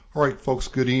All right, folks,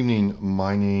 good evening.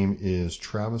 My name is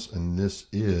Travis, and this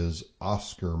is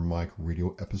Oscar Mike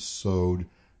Radio episode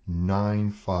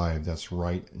 95. That's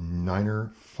right,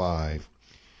 Niner 5.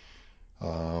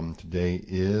 Today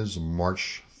is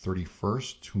March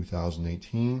 31st,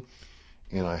 2018,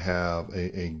 and I have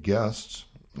a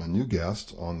new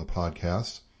guest on the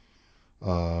podcast.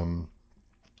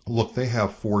 Look, they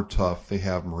have Ford Tough, they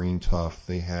have Marine Tough,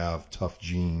 they have Tough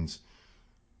Jeans.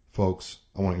 Folks,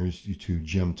 I want to introduce you to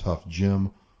Jim Tough.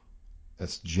 Jim,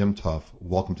 that's Jim Tough.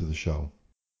 Welcome to the show.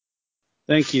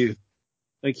 Thank you.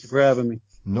 Thank you for having me.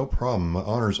 No problem. My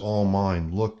honor is all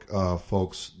mine. Look,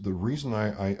 folks, the reason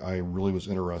I really was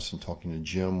interested in talking to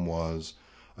Jim was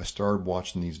I started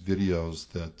watching these videos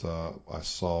that I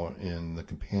saw in the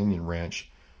Companion Ranch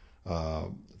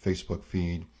Facebook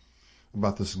feed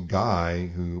about this guy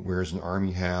who wears an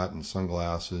army hat and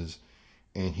sunglasses,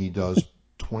 and he does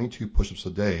 22 push-ups a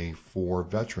day for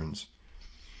veterans.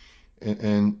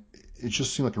 And it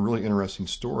just seemed like a really interesting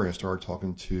story. I started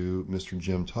talking to Mr.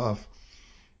 Jim Tough.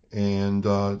 And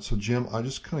so, Jim, I'm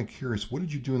just kind of curious, what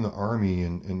did you do in the Army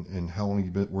and how long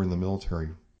you were in the military?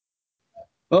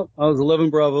 Well, I was 11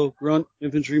 Bravo, grunt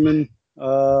infantryman,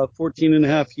 14 and a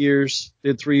half years,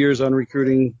 did 3 years on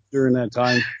recruiting during that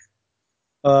time.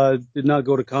 Did not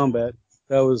go to combat.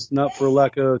 That was not for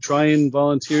lack of trying,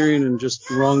 volunteering, and just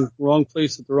the wrong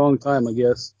place at the wrong time, I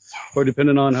guess. Or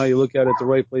depending on how you look at it, the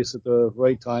right place at the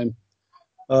right time,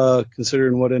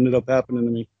 considering what ended up happening to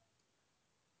me.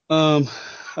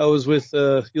 I was with,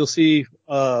 you'll see,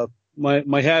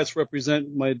 my hats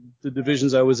represent the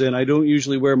divisions I was in. I don't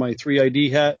usually wear my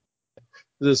 3ID hat.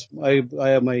 I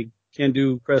have my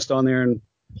can-do crest on there, and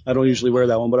I don't usually wear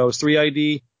that one, but I was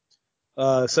 3ID,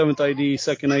 7th ID,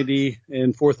 2nd ID,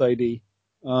 and 4th ID,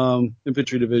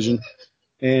 infantry division.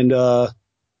 And,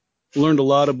 learned a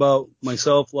lot about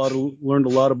myself, learned a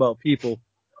lot about people.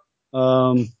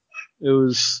 Learned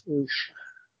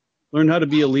how to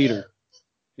be a leader.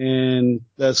 And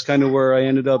that's kind of where I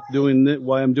ended up doing it.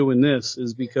 Why I'm doing this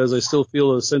is because I still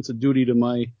feel a sense of duty to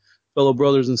my fellow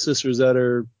brothers and sisters that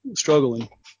are struggling.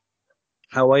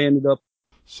 How I ended up.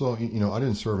 So, I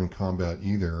didn't serve in combat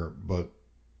either, but,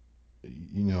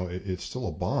 it's still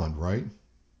a bond, right?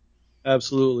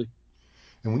 Absolutely.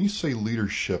 And when you say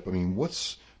leadership, I mean,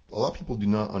 a lot of people do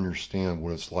not understand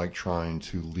what it's like trying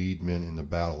to lead men in the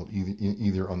battle,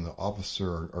 either on the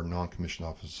officer or non-commissioned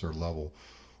officer level.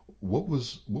 What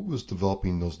was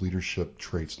developing those leadership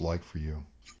traits like for you?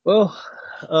 Well,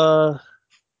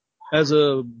 as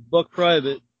a buck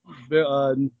private,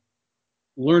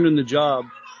 learning the job,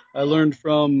 I learned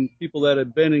from people that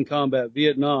had been in combat,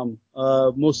 Vietnam.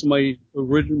 Most of my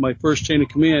first chain of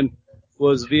command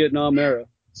was Vietnam era.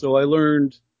 So I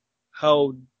learned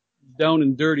how down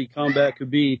and dirty combat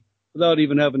could be without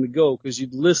even having to go, because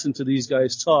you'd listen to these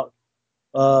guys talk.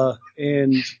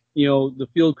 And, the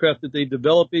field craft that they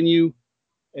develop in you.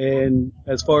 And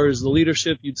as far as the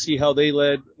leadership, you'd see how they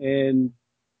led, and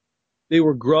they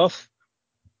were gruff,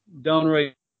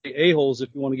 downright a-holes, if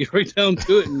you want to get right down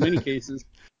to it in many cases.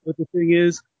 But the thing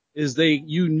is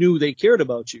you knew they cared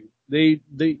about you.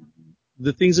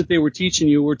 The things that they were teaching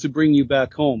you were to bring you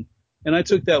back home. And I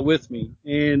took that with me.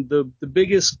 And the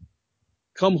biggest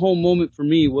come home moment for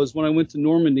me was when I went to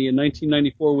Normandy in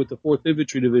 1994 with the 4th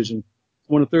Infantry Division.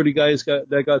 One of 30 guys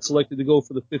that got selected to go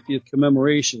for the 50th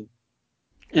commemoration.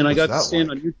 And I got to stand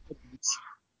on your beach.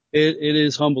 It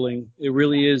is humbling. It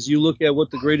really is. You look at what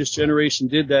the greatest generation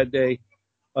did that day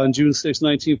on June 6,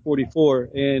 1944,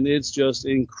 and it's just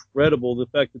incredible the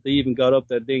fact that they even got up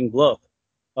that dang bluff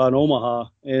on Omaha.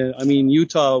 And I mean,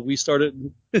 Utah, we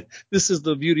started, this is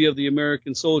the beauty of the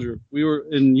American soldier. We were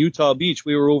in Utah Beach.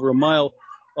 We were over a mile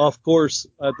off course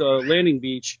at the landing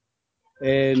beach.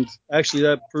 And actually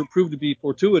that proved to be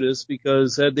fortuitous,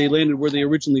 because had they landed where they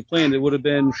originally planned, it would have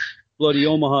been bloody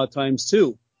Omaha times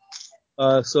 2.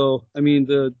 So, I mean,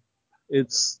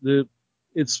 it's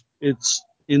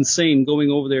insane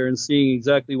going over there and seeing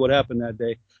exactly what happened that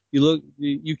day.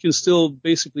 You can still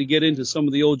basically get into some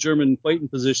of the old German fighting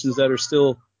positions that are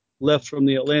still left from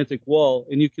the Atlantic Wall,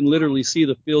 and you can literally see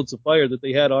the fields of fire that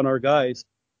they had on our guys.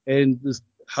 And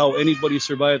how anybody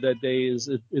survived that day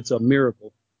it's a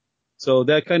miracle. So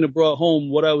that kind of brought home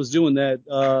what I was doing. That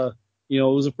it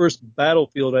was the first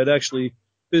battlefield I'd actually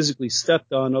physically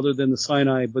stepped on, other than the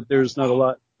Sinai, but there's not a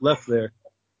lot left there.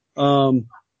 It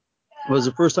was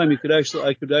the first time I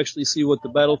could actually see what the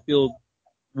battlefield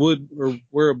or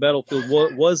where a battlefield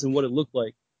was and what it looked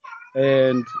like.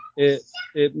 And it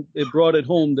brought it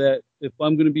home that if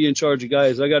I'm going to be in charge of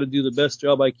guys, I got to do the best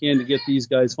job I can to get these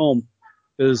guys home,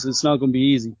 because it's not going to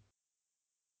be easy.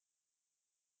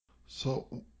 So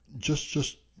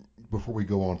just before we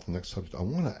go on to the next subject, I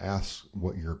want to ask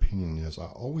what your opinion is. I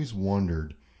always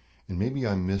wondered, and maybe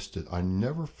I missed it. I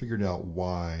never figured out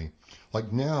why.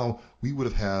 Like now, we would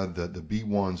have had the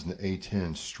B1s and the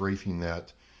A10s strafing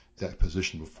that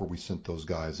position before we sent those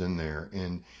guys in there,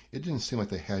 and it didn't seem like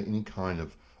they had any kind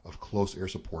of close air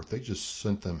support. They just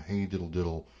sent them, hey diddle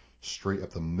diddle, straight up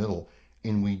the middle,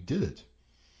 and we did it.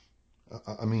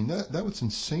 I mean, that was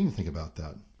insane to think about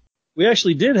that. We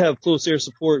actually did have close air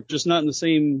support, just not in the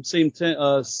same sense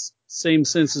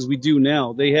as we do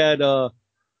now. They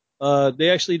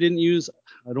actually didn't use,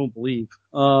 I don't believe,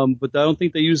 but I don't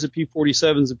think they used the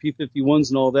P-47s and P-51s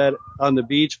and all that on the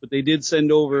beach, but they did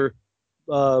send over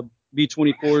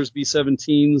B-24s,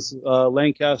 B-17s,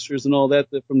 Lancasters and all that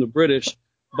from the British,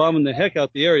 bombing the heck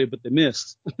out the area, but they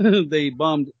missed. They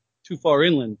bombed too far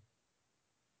inland,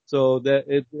 so that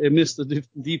it missed the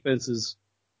defenses.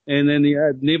 And then you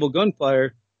had naval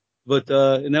gunfire, but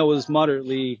and that was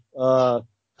moderately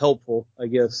helpful, I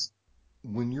guess.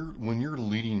 When you're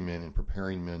leading men and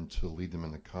preparing men to lead them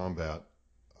into combat,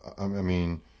 I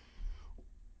mean,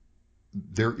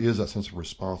 there is that sense of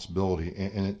responsibility,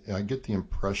 and I get the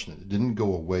impression it didn't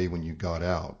go away when you got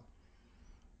out.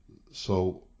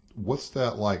 So what's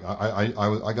that like? I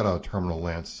got out of Terminal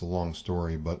Lance. It's a long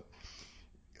story, but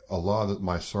a lot of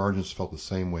my sergeants felt the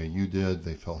same way you did.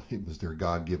 They felt it was their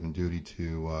God-given duty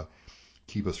to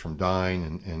keep us from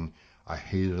dying, and I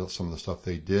hated some of the stuff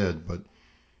they did, but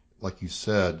like you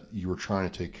said, you were trying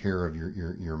to take care of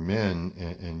your men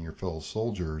and your fellow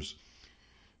soldiers.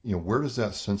 You know, where does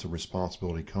that sense of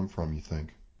responsibility come from, you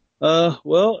think?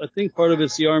 Well, I think part of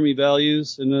it's the Army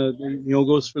values, and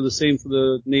goes for the same for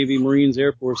the Navy, Marines,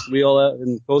 Air Force. We all have,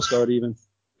 and Coast Guard even.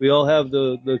 We all have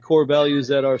the core values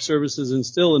that our services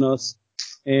instill in us,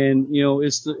 and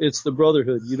it's the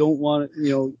brotherhood. You don't want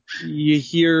you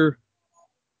hear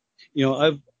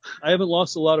I haven't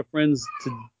lost a lot of friends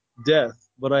to death,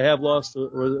 but I have lost,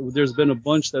 or there's been a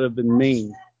bunch that have been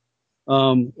maimed,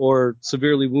 or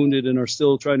severely wounded and are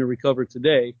still trying to recover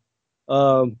today.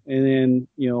 And then,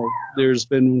 there's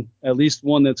been at least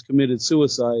one that's committed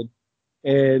suicide.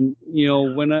 And,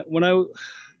 to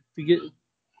get,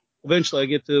 eventually I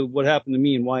get to what happened to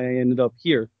me and why I ended up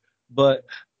here. But,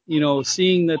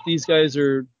 seeing that these guys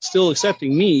are still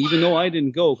accepting me, even though I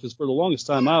didn't go, because for the longest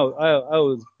time I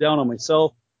was down on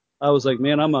myself. I was like,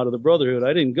 man, I'm out of the brotherhood.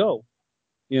 I didn't go,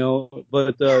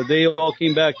 but they all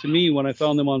came back to me when I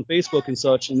found them on Facebook and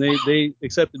such, and they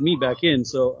accepted me back in.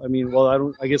 So, I mean,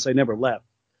 well, I guess I never left.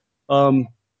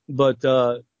 But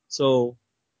so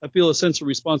I feel a sense of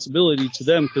responsibility to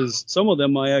them because some of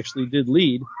them I actually did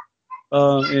lead,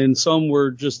 and some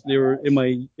were they were in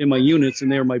my units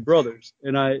and they were my brothers,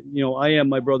 and I am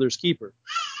my brother's keeper,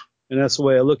 and that's the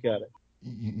way I look at it.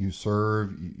 You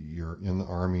serve, you're in the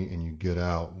Army, and you get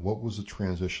out. What was the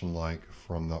transition like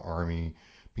from the Army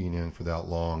being in for that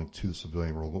long to the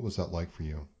civilian world? What was that like for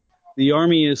you? The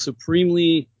Army is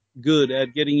supremely good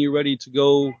at getting you ready to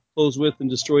go close with and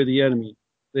destroy the enemy.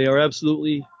 They are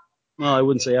absolutely, well, I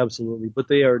wouldn't say absolutely, but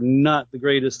they are not the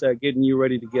greatest at getting you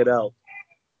ready to get out.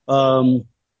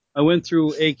 I went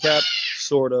through ACAP,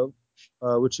 sort of,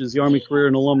 which is the Army Career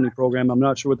and Alumni Program. I'm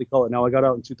not sure what they call it now. I got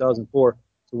out in 2004.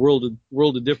 It's a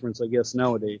world of difference, I guess,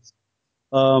 nowadays.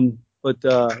 But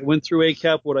I went through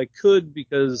ACAP what I could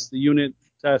because the unit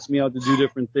tasked me out to do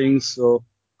different things. So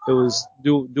it was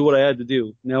do what I had to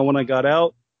do. Now, when I got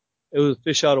out, it was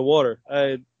fish out of water.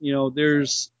 Any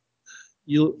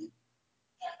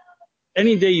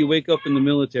day you wake up in the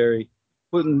military,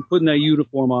 putting that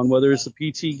uniform on, whether it's the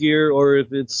PT gear or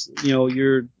if it's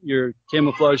your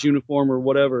camouflage uniform or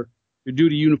whatever, your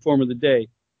duty uniform of the day,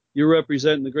 you're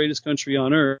representing the greatest country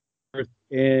on earth,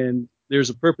 and there's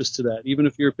a purpose to that. Even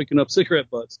if you're picking up cigarette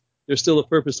butts, there's still a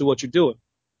purpose to what you're doing.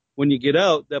 When you get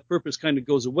out, that purpose kind of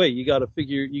goes away. You got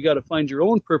to find your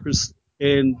own purpose,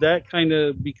 and that kind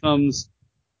of becomes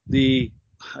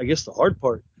I guess the hard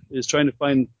part is trying to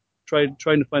find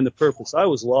the purpose. I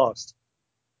was lost.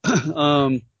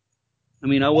 I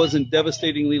mean, I wasn't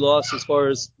devastatingly lost as far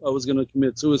as I was going to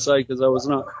commit suicide because I was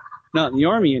not in the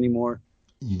Army anymore.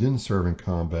 You didn't serve in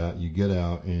combat. You get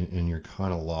out and you're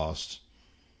kind of lost.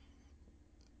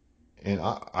 And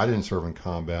I didn't serve in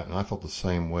combat, and I felt the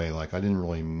same way. Like I didn't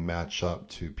really match up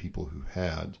to people who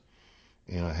had.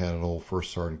 And I had an old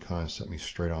first sergeant kind of set me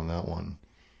straight on that one.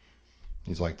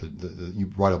 He's like,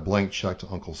 you write a blank check to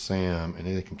Uncle Sam, and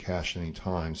they can cash any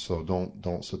time. So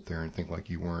don't sit there and think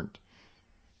like you weren't,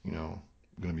 going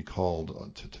to be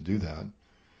called to do that.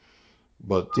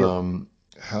 But Yep.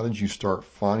 how did you start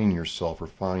finding yourself or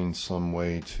finding some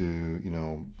way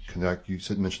to, connect? You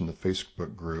mentioned the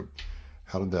Facebook group.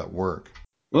 How did that work?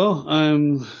 Well,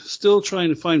 I'm still trying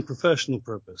to find professional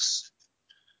purpose.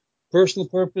 Personal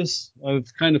purpose, I've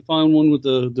kind of found one with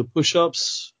the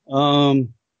push-ups. The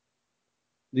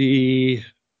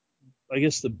I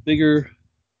guess the bigger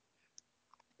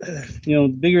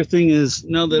thing is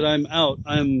now that I'm out,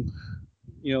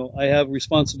 I have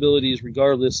responsibilities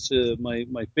regardless to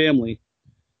my family,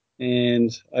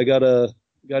 and I gotta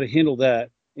handle that.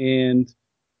 And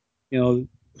you know,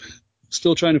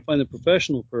 still trying to find the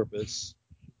professional purpose.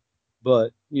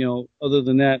 But other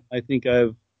than that, I think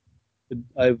I've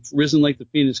risen like the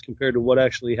phoenix compared to what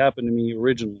actually happened to me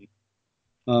originally.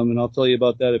 And I'll tell you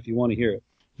about that if you want to hear it.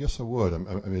 Yes, I would. I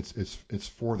mean, it's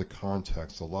for the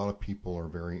context. A lot of people are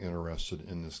very interested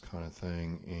in this kind of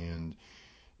thing, and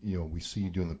we see you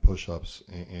doing the push-ups,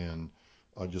 and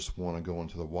I just want to go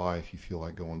into the why. If you feel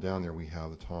like going down there, we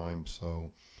have the time.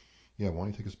 So, yeah, why don't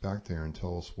you take us back there and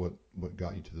tell us what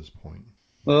got you to this point?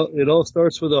 Well, it all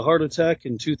starts with a heart attack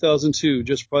in 2002,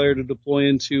 just prior to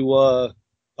deploying to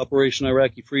Operation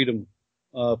Iraqi Freedom,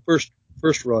 first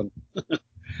run.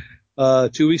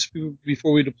 2 weeks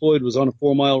before we deployed, was on a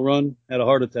 4 mile run, had a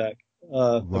heart attack.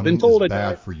 I've been Running is told I bad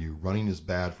died. for you. Running is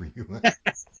bad for you.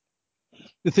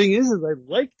 The thing is I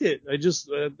liked it. I just,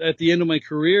 at the end of my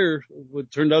career,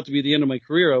 what turned out to be the end of my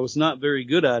career, I was not very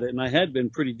good at it, and I had been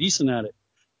pretty decent at it.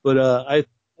 But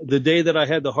the day that I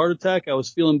had the heart attack, I was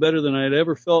feeling better than I had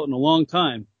ever felt in a long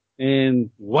time.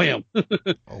 And wham! Oh,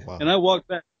 wow. And I walked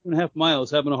back 2.5 miles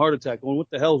having a heart attack, going,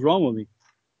 "What the hell's wrong with me?"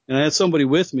 And I had somebody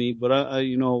with me, but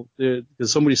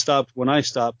because somebody stopped when I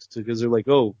stopped, because they're like,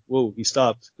 "Oh, whoa, he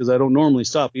stopped," because I don't normally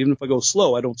stop. Even if I go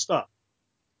slow, I don't stop.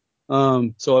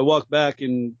 So I walked back,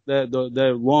 and that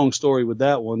long story with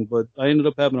that one, but I ended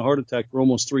up having a heart attack for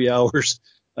almost 3 hours.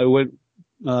 I went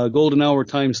golden hour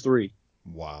times three.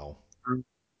 Wow.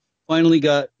 Finally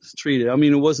got treated. I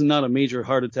mean, it wasn't not a major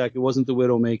heart attack. It wasn't the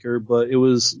Widowmaker, but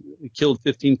it killed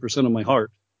 15% of my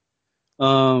heart.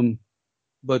 Um,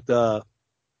 but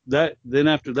then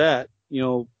after that,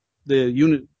 the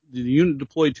unit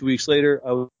deployed 2 weeks later.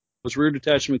 I was rear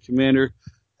detachment commander.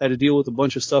 Had to deal with a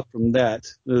bunch of stuff from that.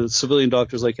 The civilian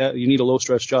doctor's like, "You need a low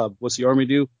stress job. What's the Army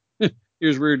do?"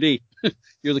 "Here's rear D.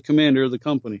 You're the commander of the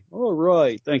company." "All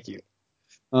right, thank you."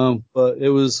 But it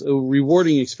was a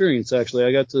rewarding experience, actually.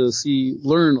 I got to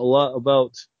learn a lot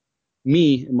about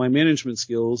me and my management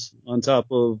skills, on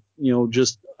top of,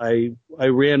 just I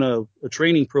ran a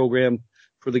training program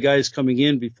for the guys coming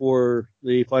in before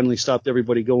they finally stopped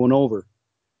everybody going over.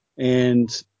 And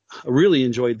I really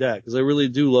enjoyed that, because I really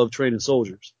do love training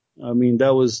soldiers. I mean,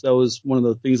 that was one of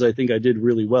the things I think I did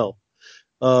really well.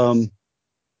 Um,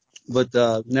 but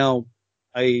now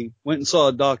I went and saw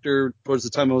a doctor towards the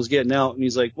time I was getting out, and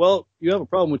he's like, "Well, you have a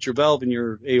problem with your valve in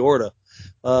your aorta,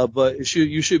 but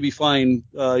you should be fine.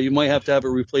 You might have to have it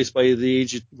replaced by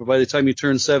the time you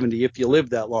turn 70, if you live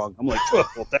that long." I'm like, "Oh,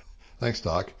 well, Thanks,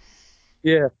 Doc.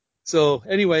 yeah." So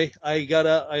anyway, I got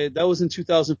out. That was in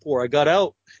 2004. I got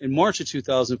out in March of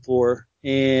 2004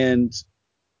 and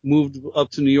moved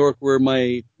up to New York, where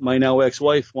my now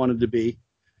ex-wife wanted to be.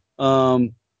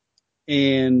 Um,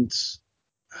 and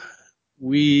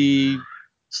we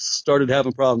started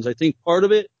having problems. I think part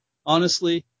of it,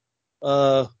 honestly,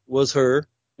 was her,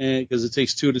 and because it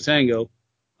takes two to tango.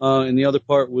 And the other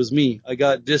part was me. I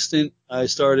got distant. I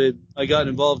got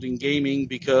involved in gaming,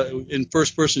 in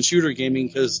first person shooter gaming,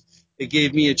 because it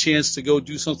gave me a chance to go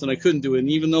do something I couldn't do. And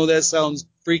even though that sounds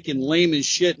freaking lame as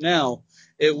shit now,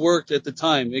 it worked at the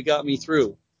time. It got me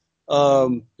through.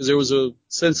 Because there was a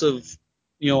sense of,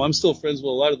 I'm still friends with a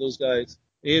lot of those guys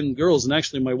and girls. And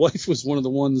actually my wife was one of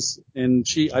the ones, and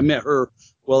I met her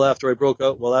after I broke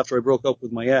up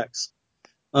with my ex.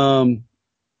 Um,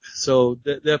 so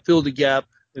that filled a gap,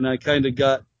 and I kind of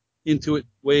got into it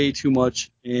way too much,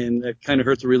 and that kind of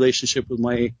hurt the relationship with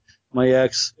my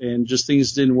ex, and just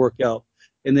things didn't work out.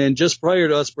 And then just prior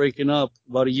to us breaking up,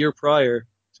 about a year prior,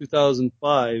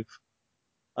 2005,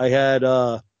 I had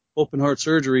open heart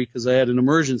surgery because I had an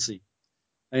emergency.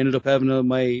 I ended up having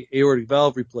my aortic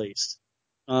valve replaced.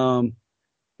 And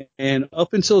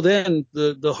up until then,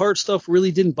 the heart stuff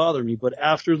really didn't bother me. But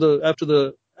after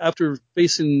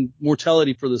facing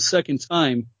mortality for the second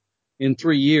time in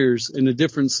 3 years, in a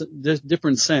different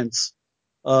sense,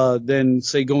 than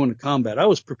say going to combat, I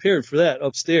was prepared for that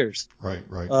upstairs. Right,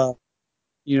 right. Uh,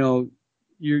 you know,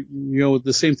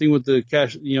 the same thing with the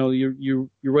cash. You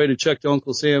write a check to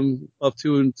Uncle Sam up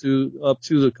to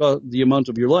the amount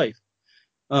of your life.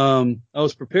 I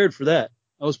was prepared for that.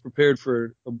 I was prepared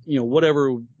for,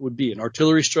 whatever would be an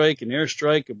artillery strike, an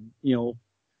airstrike, a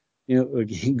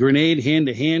grenade hand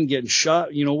to hand getting shot,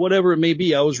 whatever it may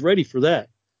be. I was ready for that.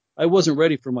 I wasn't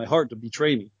ready for my heart to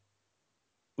betray me.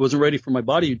 wasn't ready for my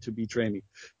body to betray me.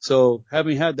 So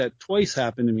having had that twice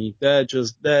happen to me,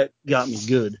 that got me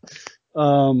good.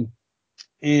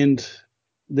 And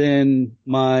then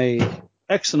my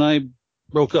ex and I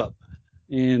broke up,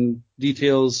 and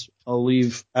details I'll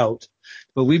leave out,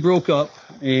 but we broke up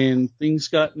and things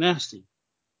got nasty.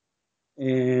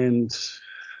 And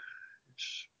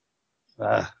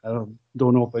I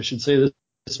don't know if I should say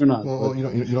this or not. Well, you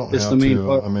don't it's have the main to.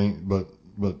 part. I mean, but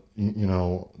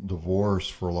divorce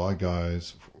for a lot of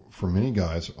guys, for many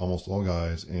guys, almost all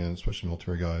guys, and especially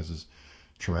military guys, is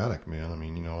traumatic, man. I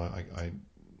mean,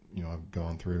 I've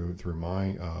gone through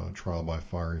my trial by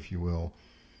fire, if you will.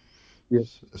 Yeah.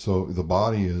 So the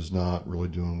body is not really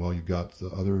doing well. You've got the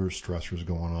other stressors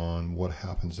going on. What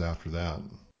happens after that?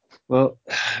 Well,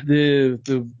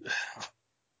 the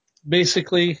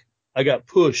basically I got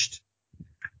pushed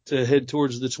to head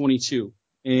towards the 22,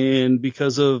 and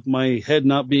because of my head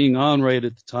not being on right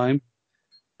at the time,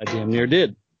 I damn near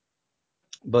did.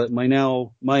 But my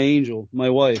angel, my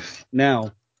wife,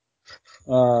 now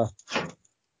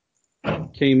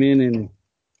came in and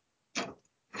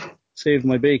saved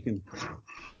my bacon.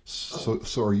 So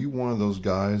are you one of those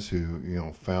guys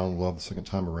who found love the second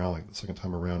time around? Like the second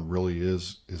time around really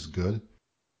is good?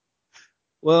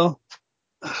 Well,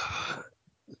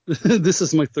 this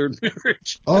is my third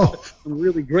marriage. Oh, I'm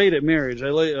really great at marriage.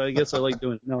 I guess I like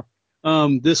doing it. No,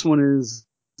 this one is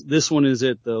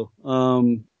it though.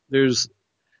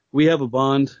 We have a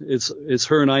bond. It's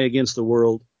her and I against the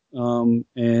world.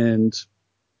 And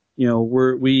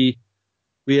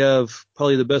we have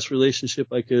probably the best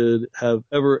relationship I could have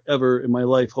ever in my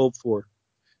life hoped for.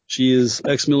 She is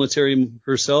ex-military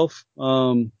herself.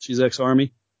 She's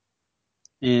ex-army,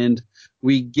 and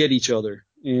we get each other,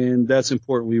 and that's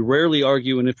important. We rarely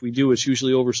argue, and if we do, it's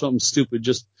usually over something stupid.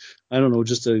 Just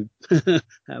to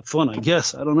have fun, I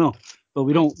guess. I don't know, but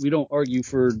we don't argue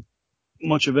for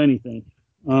much of anything.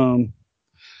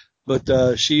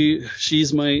 But she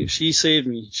saved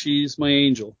me. She's my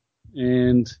angel,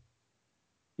 and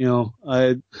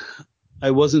I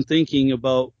wasn't thinking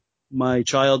about my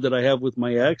child that I have with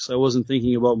my ex. I wasn't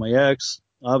thinking about my ex,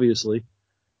 obviously.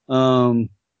 And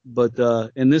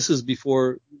this is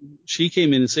before she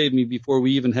came in and saved me, before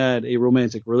we even had a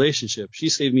romantic relationship. She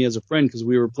saved me as a friend because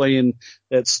we were playing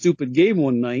that stupid game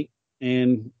one night,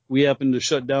 and we happened to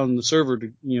shut down the server.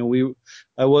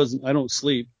 I don't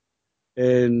sleep,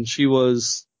 and she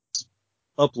was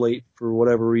up late for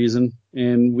whatever reason,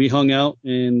 and we hung out,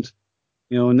 and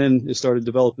then it started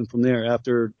developing from there.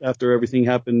 After everything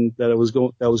happened that was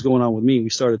going on with me, we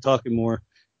started talking more,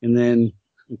 and then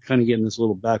I'm kind of getting this a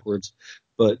little backwards,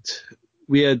 but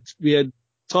we had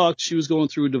talked. She was going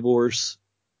through a divorce,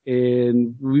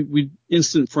 and we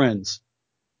instant friends.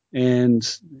 And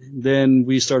then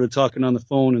we started talking on the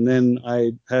phone, and then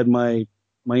I had my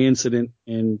incident,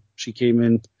 and she came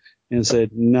in and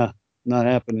said, "Nah, not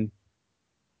happening."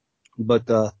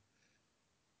 But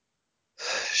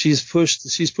she's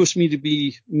pushed me to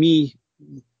be me.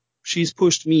 She's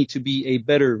pushed me to be a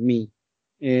better me,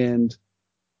 and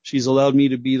she's allowed me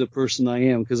to be the person I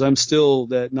am, because I'm still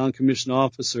that non-commissioned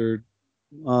officer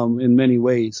in many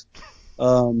ways.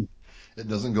 it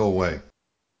doesn't go away.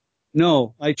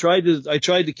 No, I tried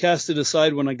to cast it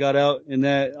aside when I got out, and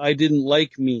that I didn't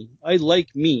like me. I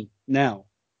like me now.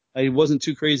 I wasn't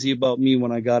too crazy about me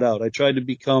when I got out. I tried to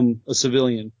become a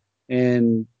civilian,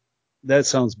 and that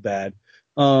sounds bad.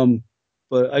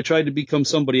 But I tried to become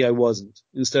somebody I wasn't.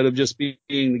 Instead of just being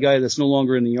the guy that's no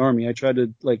longer in the Army, I tried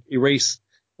to erase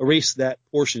that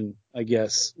portion, I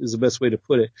guess, is the best way to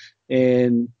put it.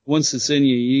 And once it's in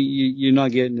you, you're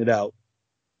not getting it out.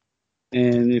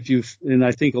 And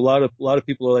I think a lot of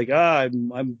people are like,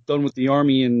 I'm done with the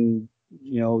Army, and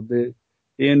they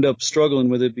end up struggling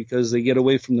with it because they get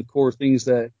away from the core things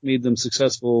that made them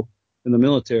successful in the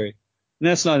military. And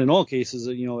that's not in all cases.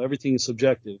 Everything is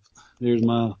subjective. There's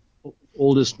my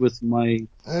oldest with my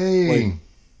Hey, wife.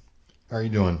 how are you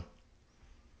doing?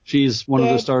 She's one of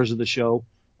the stars of the show.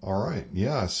 All right.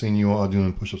 Yeah, I've seen you all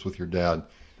doing push-ups with your dad.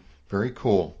 Very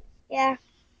cool. Yeah.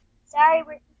 Sorry,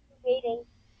 we're waiting.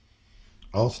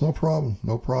 Oh, it's no problem.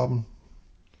 No problem.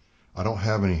 I don't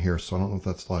have any here, so I don't know what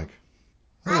that's like.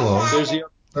 Hello. There's the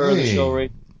star of the show,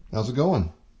 right? How's it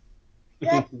going?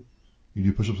 Good. You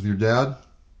do push-ups with your dad?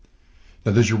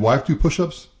 Now, does your wife do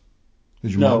push-ups?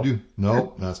 Does your No. mom do?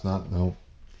 No, that's not. No.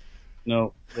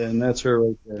 No, and that's her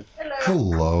right there. Hello.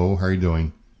 Hello. How are you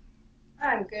doing?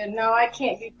 I'm good. No, I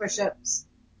can't do push-ups.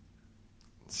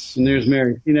 And there's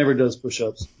Mary. She never does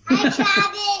push-ups. Hi,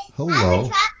 Travis. Hello. In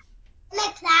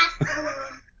the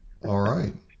classroom. All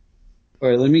right. All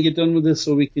right, let me get done with this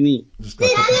so we can eat. Just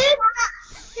got a couple,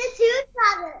 The two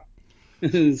Travis.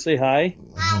 Say hi.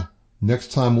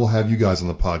 Next time we'll have you guys on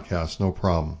the podcast. No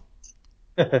problem.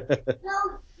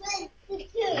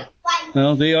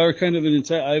 Well, they are kind of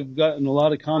I've gotten a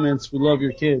lot of comments. We love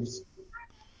your kids.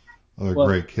 Oh,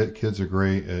 they're great. Kids are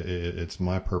great. It's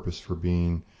my purpose for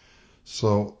being.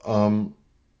 So,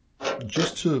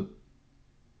 just to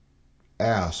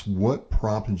ask, what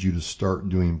prompted you to start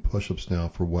doing push-ups now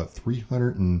for what,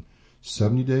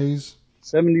 370 days?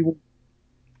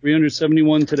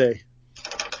 371 today.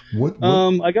 What?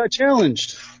 I got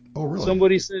challenged. Oh, really?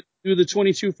 Somebody said do the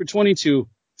 22 for 22,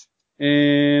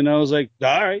 and I was like,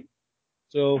 all right.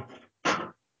 So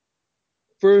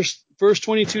first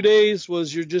 22 days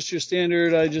was your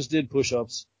standard. I just did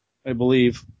push-ups, I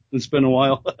believe. It's been a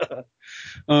while.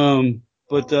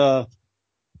 But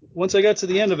once I got to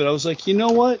the end of it, I was like, you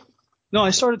know what? No, I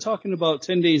started talking about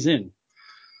 10 days in,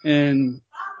 and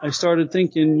I started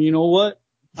thinking, you know what?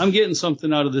 I'm getting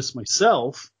something out of this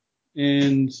myself,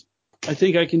 and I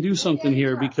think I can do something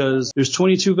here because there's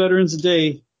 22 veterans a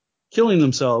day killing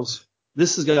themselves.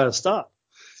 This has got to stop.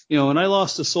 And I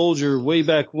lost a soldier way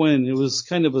back when. It was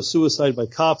kind of a suicide by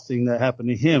cop thing that happened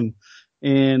to him.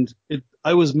 And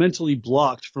I was mentally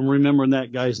blocked from remembering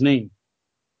that guy's name.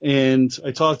 And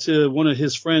I talked to one of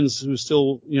his friends who's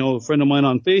still, a friend of mine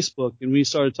on Facebook, and we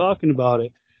started talking about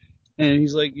it. And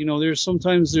he's like, there's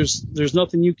sometimes there's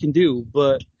nothing you can do,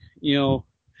 but, and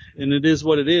it is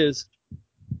what it is.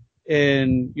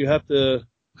 And you have to,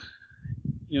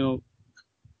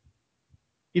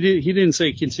 he didn't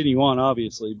say continue on,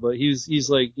 obviously, but he's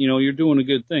like, you're doing a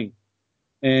good thing.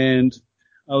 And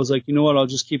I was like, you know what, I'll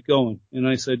just keep going. And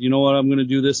I said, you know what, I'm going to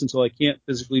do this until I can't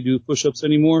physically do push-ups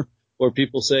anymore, or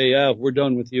people say, yeah, we're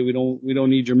done with you. We don't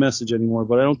need your message anymore.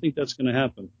 But I don't think that's going to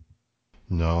happen.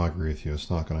 No, I agree with you. It's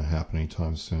not going to happen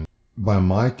anytime soon. By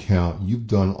my count, you've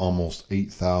done almost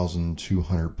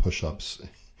 8,200 push-ups.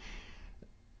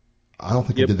 I don't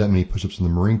think I did that many push-ups in the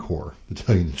Marine Corps, to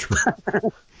tell you the truth.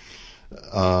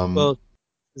 Well,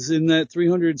 in that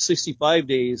 365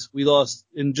 days, we lost,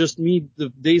 in just me, the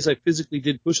days I physically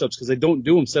did push-ups, because I don't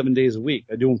do them 7 days a week.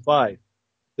 I do them 5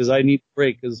 because I need a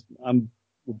break because I'm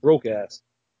broke ass.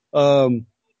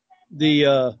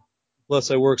 Plus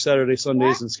I work Saturday,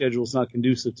 Sundays, and schedule's not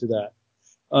conducive to that.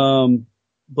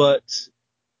 But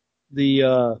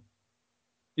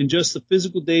in just the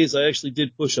physical days, I actually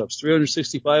did push-ups,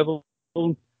 365 of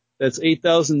them. That's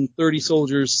 8,030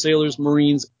 soldiers, sailors,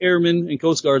 Marines, airmen, and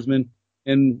Coast Guardsmen,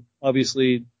 and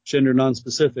obviously gender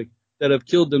non-specific, that have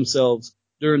killed themselves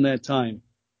during that time.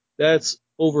 That's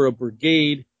over a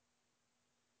brigade.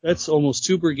 That's almost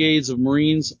 2 brigades of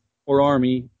Marines or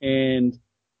Army, and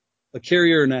a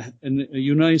carrier and a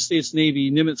United States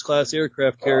Navy Nimitz-class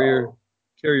aircraft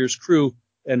carrier's crew,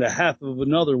 and a half of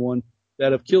another one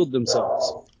that have killed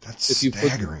themselves. That's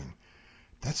staggering.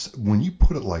 That's when you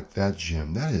put it like that,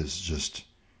 Jim. That is just,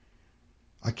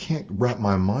 I can't wrap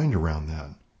my mind around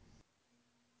that.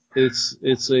 It's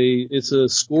a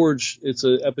scourge. It's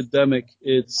an epidemic.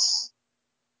 It's,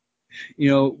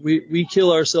 we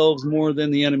kill ourselves more than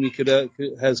the enemy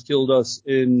has killed us.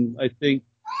 And I think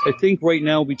right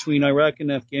now between Iraq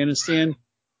and Afghanistan,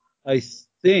 I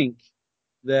think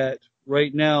that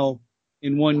right now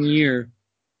in 1 year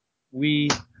we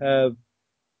have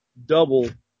double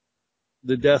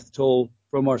the death toll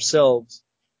from ourselves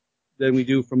than we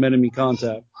do from enemy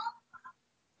contact.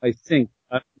 I think.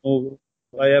 I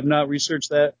have not researched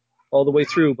that all the way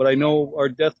through, but I know our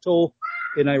death toll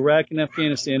in Iraq and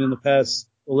Afghanistan in the past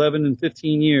 11 and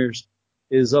 15 years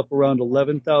is up around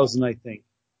 11,000, I think.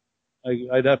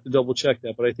 I'd have to double check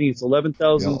that, but I think it's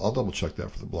 11,000. Yeah, I'll double check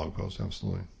that for the blog post,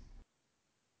 absolutely.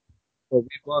 But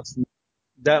we've lost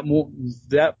that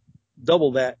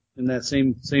double that in that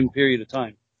same period of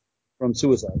time from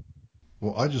suicide.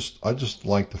 Well, I just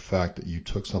like the fact that you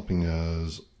took something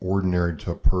as ordinary to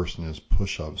a person as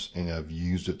push-ups and have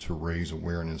used it to raise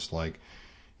awareness. Like,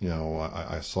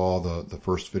 I saw the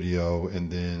first video,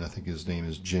 and then I think his name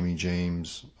is Jimmy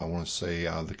James, I want to say,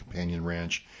 out of the Companion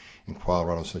Ranch in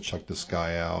Colorado, said check this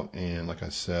guy out. And like I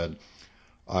said,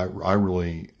 I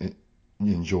really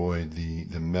enjoyed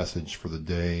the message for the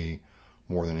day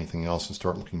more than anything else, and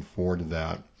start looking forward to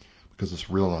that because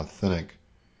it's real and authentic.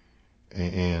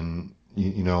 And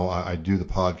I do the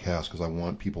podcast because I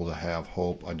want people to have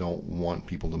hope. I don't want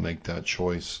people to make that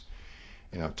choice.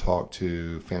 And I've talked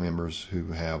to family members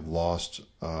who have lost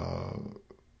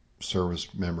service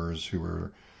members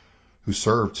who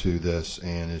served to this,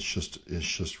 and it's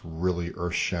just really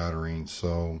earth shattering.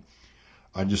 So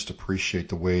I just appreciate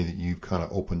the way that you've kind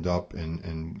of opened up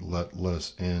and let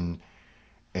us in.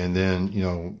 And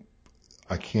then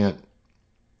I can't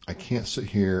sit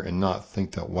here and not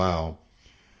think that, wow,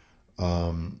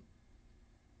 Um,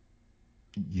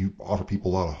 you offer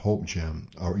people a lot of hope, Jim.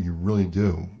 You really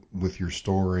do with your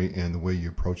story and the way you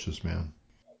approach this, man.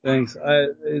 Thanks.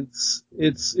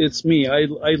 It's me. I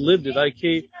lived it. I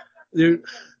came there.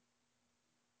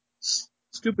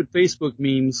 Stupid Facebook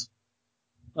memes.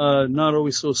 Not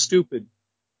always so stupid.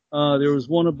 There was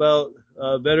one about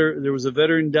there was a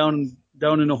veteran down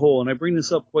in a hole, and I bring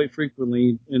this up quite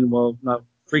frequently, and well, not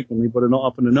frequently, but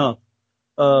often enough.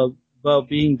 About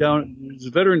being down, there's a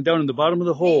veteran down in the bottom of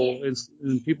the hole,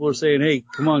 and people are saying, "Hey,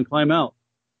 come on, climb out,"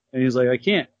 and he's like, "I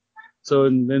can't." So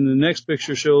and then the next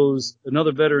picture shows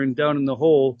another veteran down in the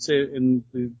hole, and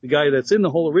the guy that's in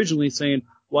the hole originally saying,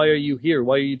 "Why are you here?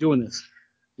 Why are you doing this?"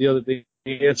 The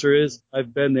answer is,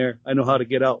 "I've been there. I know how to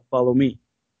get out. Follow me."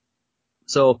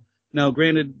 So now,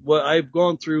 granted, what I've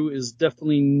gone through is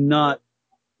definitely not,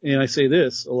 and I say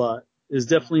this a lot, is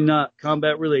definitely not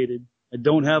combat related. I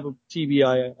don't have a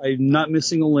TBI. I'm not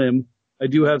missing a limb. I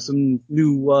do have some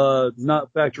new,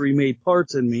 not factory made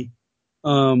parts in me.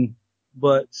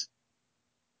 But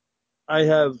I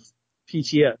have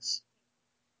PTS.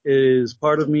 It is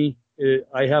part of me.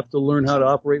 I have to learn how to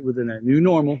operate within that new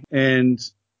normal. And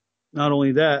not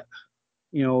only that,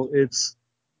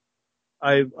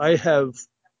 I have,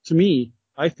 to me,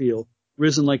 I feel,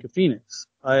 risen like a phoenix.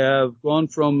 I have gone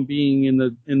from being in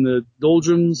the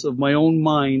doldrums of my own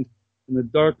mind, in the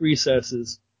dark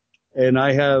recesses, and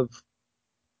I have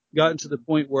gotten to the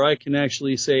point where I can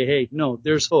actually say, hey, no,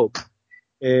 there's hope.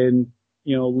 And,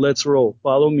 let's roll.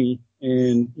 Follow me.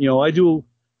 And, I do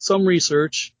some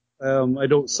research. I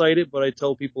don't cite it, but I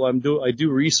tell people I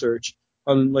do research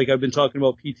on, like I've been talking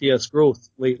about PTS growth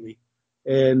lately.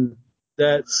 And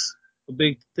that's a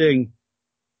big thing,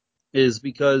 is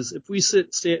because if we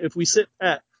sit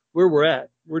at where we're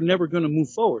at, we're never going to move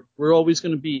forward. We're always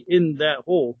going to be in that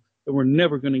hole, and we're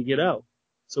never going to get out.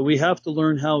 So we have to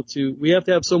learn we have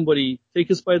to have somebody take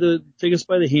us by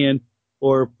the hand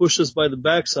or push us by the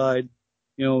backside,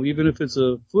 even if it's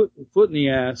a foot in the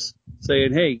ass,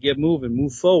 saying, hey, get moving,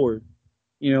 move forward,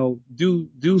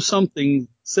 do something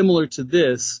similar to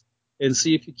this and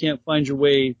see if you can't find your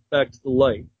way back to the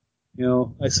light.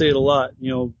 I say it a lot,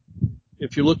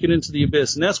 if you're looking into the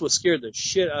abyss, and that's what scared the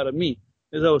shit out of me,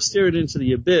 is I was staring into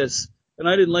the abyss, and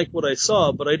I didn't like what I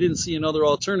saw, but I didn't see another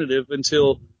alternative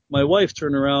until my now wife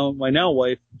turned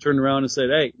around and said,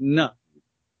 hey, no.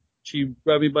 She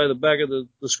grabbed me by the back of the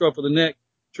scruff of the neck,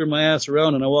 turned my ass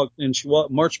around, and she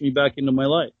marched me back into my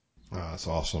life. That's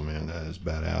awesome, man. That is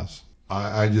badass.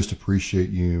 I just appreciate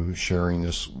you sharing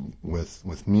this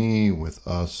with me, with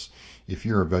us. If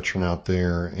you're a veteran out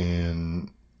there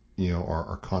and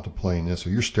are contemplating this,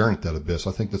 or you're staring at that abyss,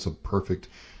 I think that's a perfect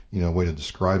way to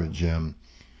describe it, Jim.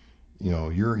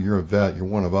 You're a vet. You're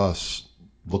one of us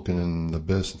looking in the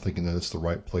abyss and thinking that it's the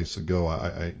right place to go.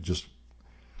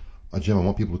 Jim, I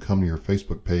want people to come to your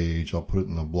Facebook page. I'll put it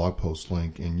in the blog post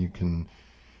link, and you can,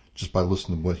 just by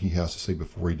listening to what he has to say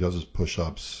before he does his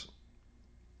push-ups,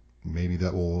 maybe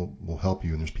that will help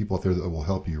you. And there's people out there that will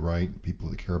help you, right? People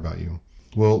that care about you.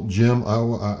 Well, Jim,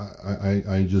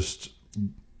 I just,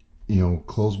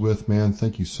 close with, man,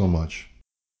 thank you so much.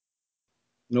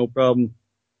 No problem.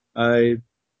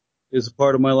 It's a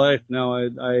part of my life now.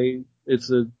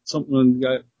 It's something,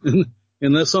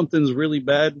 unless something's really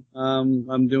bad,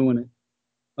 I'm doing it.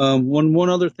 One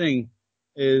other thing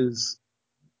is,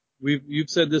 you've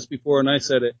said this before and I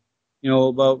said it,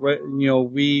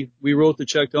 we wrote the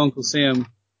check to Uncle Sam,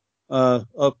 for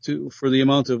the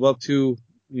amount of up to,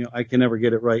 I can never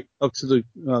get it right, up to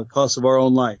the cost of our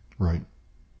own life. Right.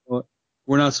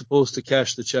 We're not supposed to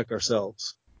cash the check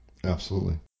ourselves.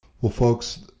 Absolutely. Well,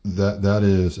 folks, that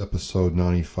is episode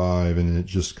 95, and it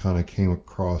just kind of came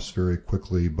across very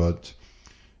quickly, but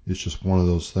it's just one of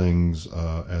those things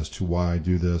as to why I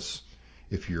do this.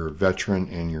 If you're a veteran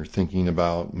and you're thinking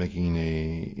about making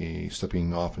a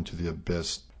stepping off into the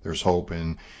abyss, there's hope.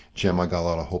 And Jim, I got a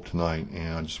lot of hope tonight,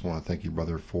 and I just want to thank you,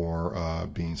 brother, for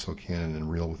being so candid and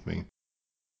real with me.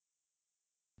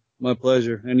 My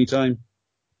pleasure. Anytime.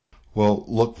 Well,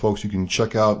 look, folks, you can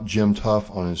check out Jim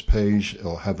Tuff on his page.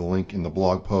 It'll have the link in the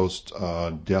blog post.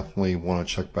 Definitely want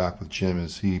to check back with Jim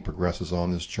as he progresses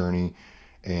on this journey.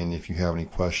 And if you have any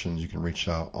questions, you can reach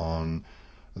out on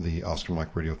the Oscar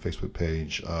Mike Radio Facebook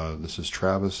page. This is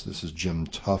Travis. This is Jim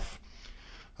Tuff.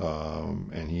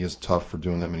 And he is tough for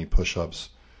doing that many push-ups.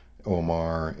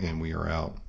 Omar, and we are out.